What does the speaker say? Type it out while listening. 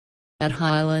At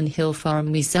Highland Hill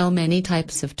Farm we sell many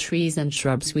types of trees and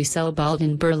shrubs. We sell bald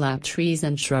and burlap trees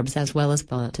and shrubs as well as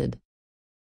potted.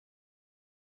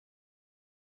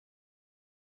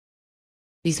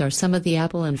 These are some of the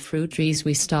apple and fruit trees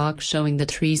we stock, showing the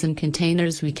trees and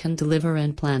containers we can deliver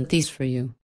and plant these for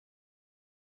you.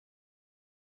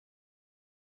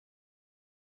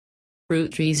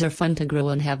 Fruit trees are fun to grow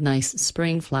and have nice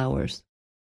spring flowers.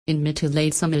 In mid to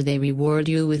late summer they reward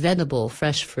you with edible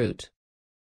fresh fruit.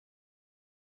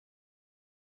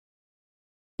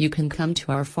 You can come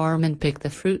to our farm and pick the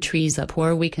fruit trees up,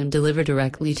 or we can deliver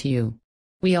directly to you.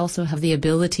 We also have the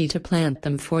ability to plant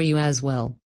them for you as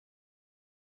well.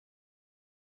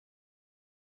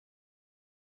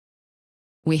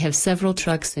 We have several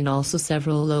trucks and also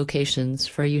several locations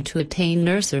for you to obtain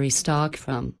nursery stock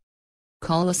from.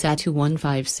 Call us at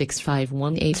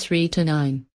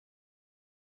 215-651-8329.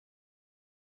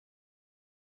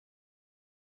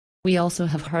 We also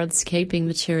have hardscaping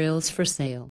materials for sale.